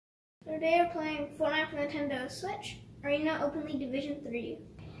Today we're playing Fortnite for Nintendo Switch, Arena Open League Division 3.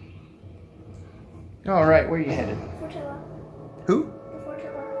 Alright, where are you headed? Fortilla. Who? The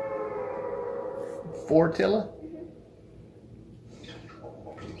Fortilla. Fortilla?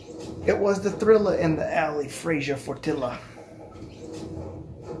 It was the thriller in the alley, Fraser Fortilla.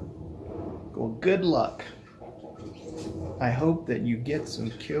 Well, good luck. I hope that you get some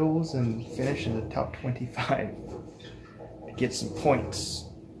kills and finish in the top 25. Get some points.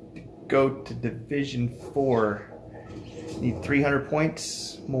 Go to Division 4. Need 300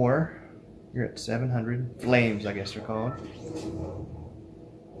 points more. You're at 700. Flames, I guess they're called.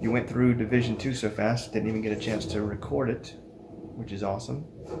 You went through Division 2 so fast, didn't even get a chance to record it, which is awesome.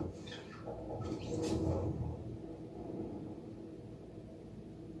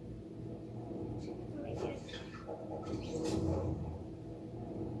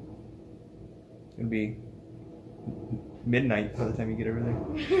 It'll be midnight by the time you get over there.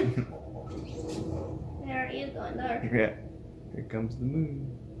 It already is going dark. Yeah. Here comes the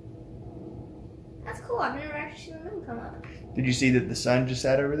moon. That's cool. I've never actually seen the moon come up. Did you see that the sun just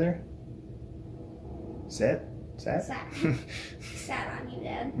sat over there? Sat? Sat on you,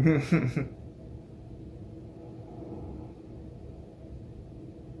 Dad.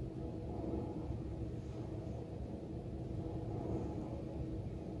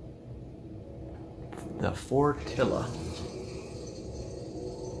 The Fortilla.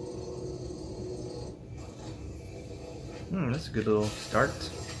 That's a good little start.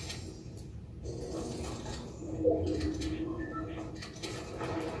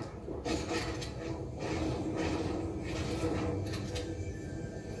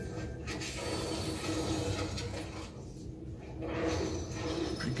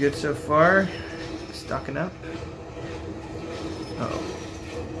 Pretty good so far. Stocking up. Uh-oh.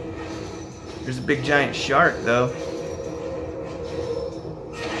 There's a big giant shark, though.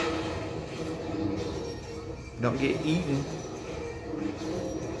 Don't get eaten.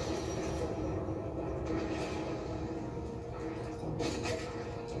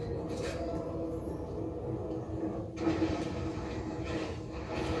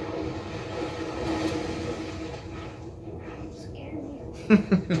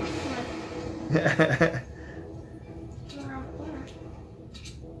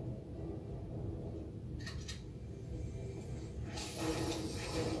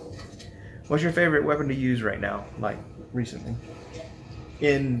 What's your favorite weapon to use right now, like recently?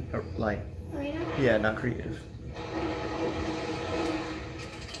 In like, Arena? Yeah, not creative.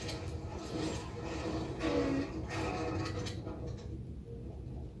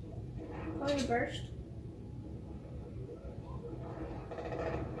 Probably burst.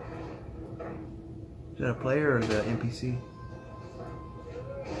 Is that a player or the NPC?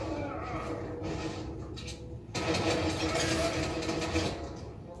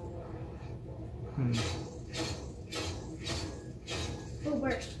 Oh,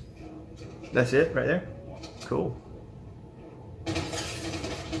 burst. That's it right there? Cool.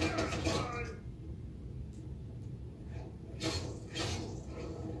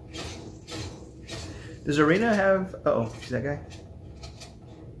 Does Arena have... Uh-oh, see that guy?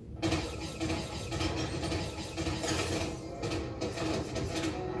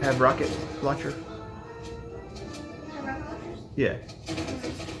 Have rocket launcher? Have rocket launchers? Yeah.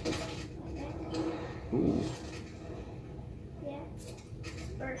 Ooh. Yeah.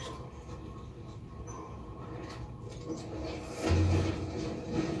 Burst.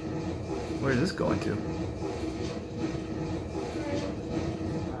 Where is this going to?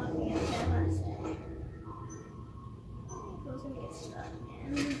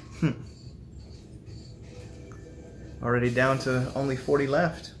 Already down to only 40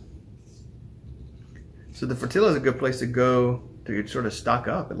 left. So the Fortilla is a good place to go to sort of stock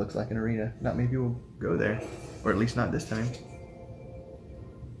up, it looks like, an arena. Not many people go there, or at least not this time.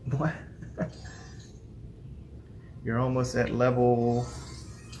 What? You're almost at level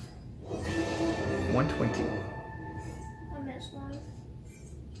 120. I missed one.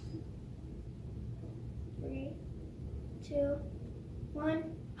 3, 2,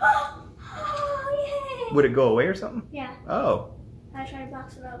 1. Oh, yay! Would it go away or something? Yeah. Oh. I tried to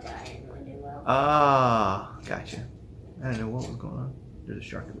box it up, but I didn't really do well. Ah, gotcha. I didn't know what was going on. There's a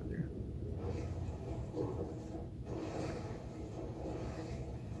shark over there.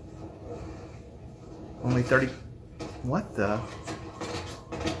 Only 30. What the?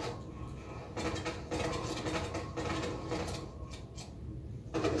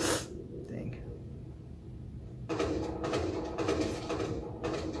 Dang.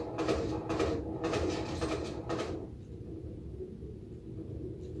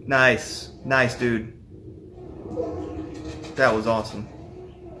 Nice. Nice, dude. That was awesome.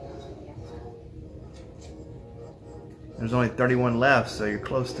 There's only 31 left, so you're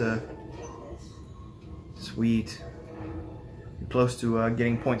close to. Sweet. You're close to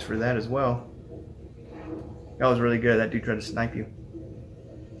getting points for that as well. That was really good. That dude tried to snipe you.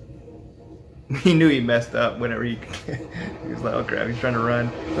 He knew he messed up whenever he was like, oh crap, he's trying to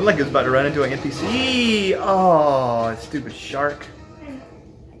run. Looked like he was about to run into an NPC. Oh, stupid shark. I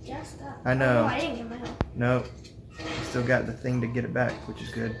just got. I know. Oh, I didn't get my health. No. Still got the thing to get it back, which is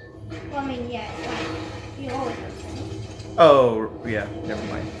good. Well, I mean, yeah, like, you always have things. Oh, yeah, never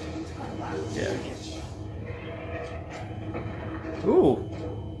mind. It's quite a lot. Yeah. Ooh.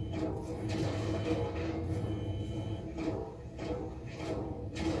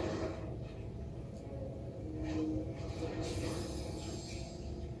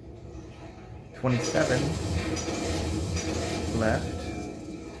 $27 left.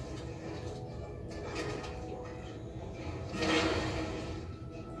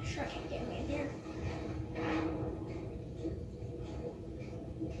 Sure can't get me in here.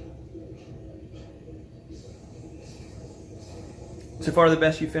 So far, the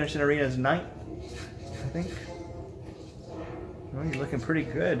best you finished in arena is 9th, I think. Well, you're looking pretty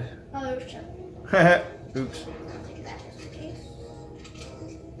good. Oh, there was Chuck. Oops. I'll take that just in case.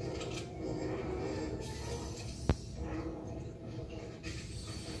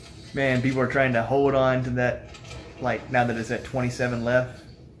 Man, people are trying to hold on to that, like, now that it's at 27 left.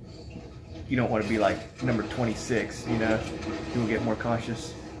 You don't want to be like number 26, you know? People get more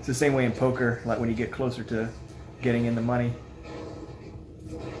cautious. It's the same way in poker, like when you get closer to getting in the money.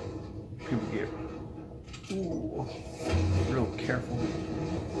 People get real careful.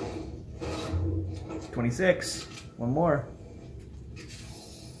 26. One more.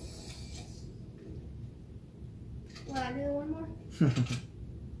 Will I do one more?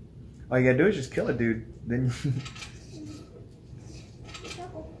 All you gotta do is just kill a dude. Then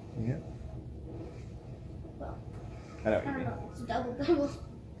yeah. Well, I know I what you don't mean. know. It's double.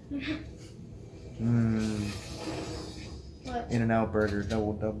 What? In-N-Out burger,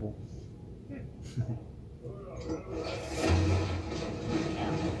 double.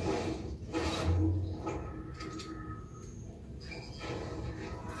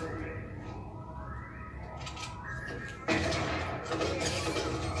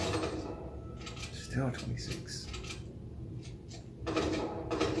 Still 26.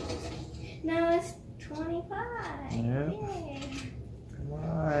 No, it's 25. Yeah. Yay. Come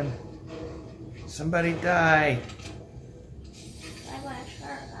on. Somebody die. I want a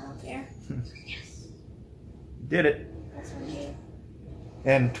shark. I don't care. Yes. Did it. That's what you.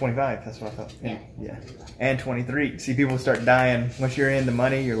 And 25, that's what I thought. Yeah. Yeah. And 23. See, people start dying. Once you're in the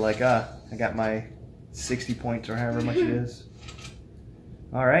money, you're like, I got my 60 points or however much it is.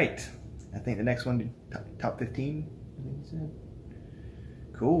 All right. I think the next one, top 15, I think you said.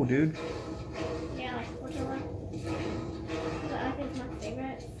 Cool, dude. Yeah, like Fortnite. I think it's my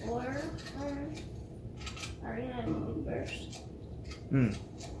favorite for arena burst.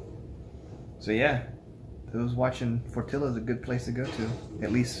 So yeah, those watching Fortilla is a good place to go to.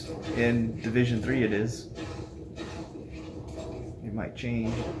 At least in Division 3 it is. It might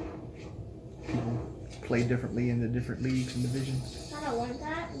change. People play differently in the different leagues and divisions. I don't want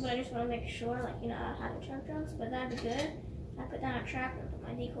that, but I just want to make sure, like, you know, I have the trap drones, but that'd be good. I put down a trap and put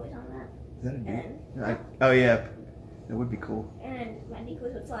my decoys on that. Is that a dude? And, Oh yeah, that would be cool. and then my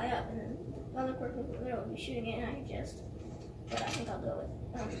decoys would fly up, and then the other person in the middle would be shooting it, and I could just. But I think I'll go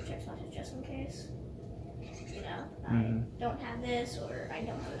with check splashes just in case. You know, I don't have this, or I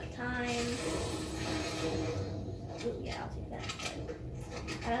don't have enough time. Ooh, yeah, I'll take that.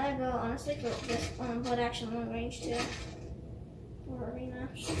 But I'd rather go, honestly, for this blood action long range too. Or arena.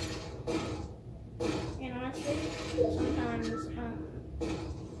 And honestly, sometimes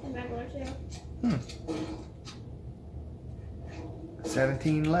in regular too.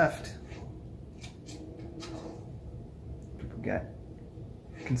 17 left. People got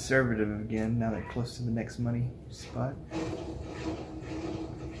conservative again. Now they're close to the next money spot.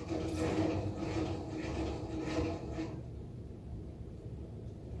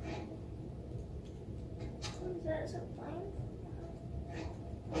 What is that? Is that a plane?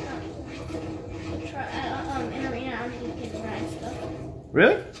 In arena, I don't think you can ride stuff.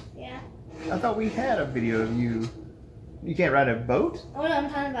 Really? Yeah. I thought we had a video of you. You can't ride a boat? Oh no, I'm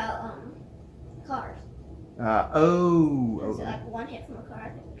talking about cars. Oh. So like one hit from a car, I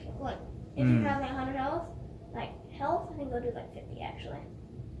think. Look, if you have like 100 health, I think they'll do like 50 actually.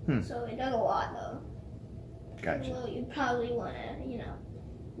 So it does a lot though. Gotcha. So you'd probably want to, you know,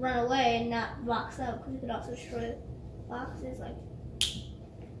 run away and not box up because you could also destroy boxes like.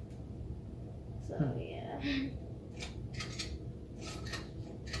 So yeah.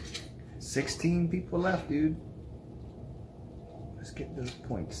 16 people left, dude. get those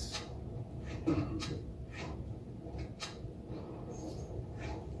points.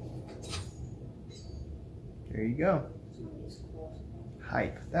 There you go.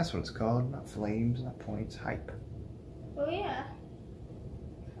 Hype. That's what it's called. Not flames, not points. Hype. Oh yeah.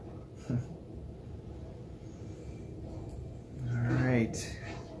 Alright.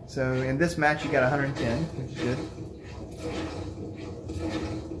 So in this match you got 110, which is good.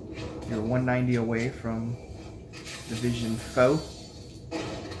 You're 190 away from division foe. I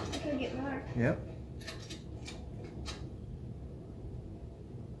could get more. Yep.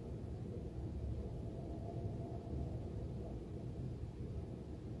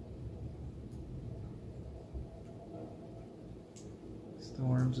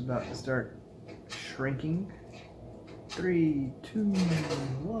 Storm's about to start shrinking. 3, 2,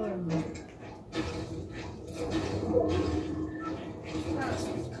 1. Oh,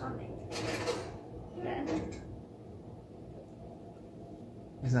 it's coming. Okay.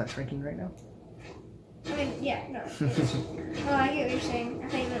 Is that shrinking right now? I mean, yeah, no. Oh, I get what you're saying. I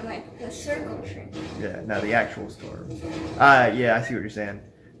think you meant like the circle shrinking. Yeah, no, the actual storm. Yeah, I see what you're saying.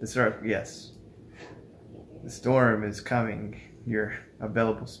 The circle, yes. The storm is coming. Your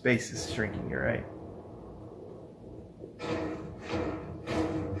available space is shrinking, you're right.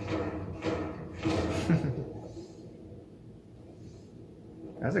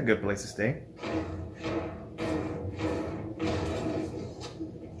 That's a good place to stay.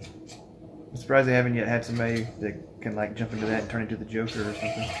 I'm surprised they haven't yet had somebody that can like jump into that and turn into the Joker or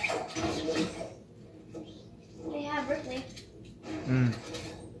something. They have Ripley. Mm.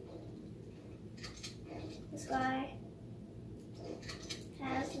 This guy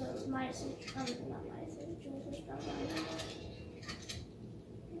has the Midas, not Midas, Jules is probably.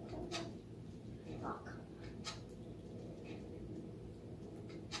 Oh, come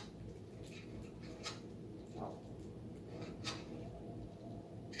on.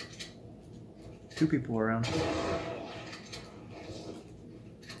 2 people around.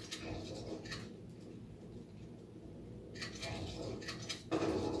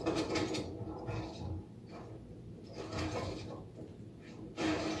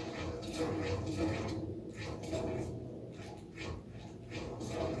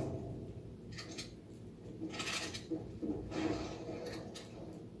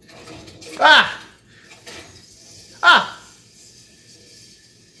 Ah! Ah!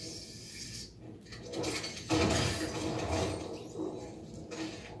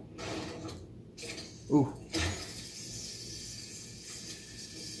 Ooh.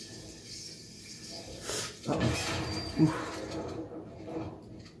 Uh-oh. Ooh.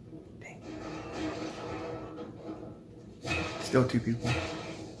 Dang. Still 2 people.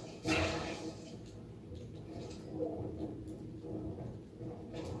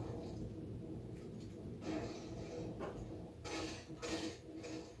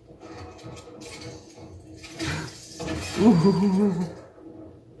 Ooh.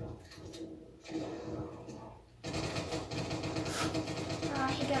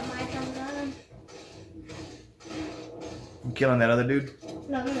 He got my drum gun. I'm killing that other dude?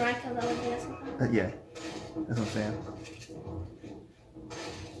 No, remember I killed that one. Yeah. That's what I'm saying.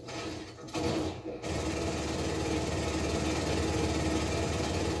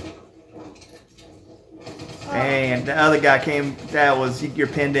 And the other guy came, that was, you're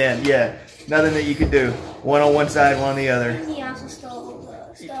pinned in. Yeah. Nothing that you could do. One on one side, one on the other. He also stole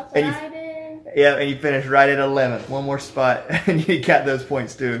the stuff And that I did. Yeah, and you finished right at 11th. One more spot, and you got those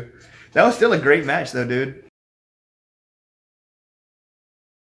points too. That was still a great match though, dude.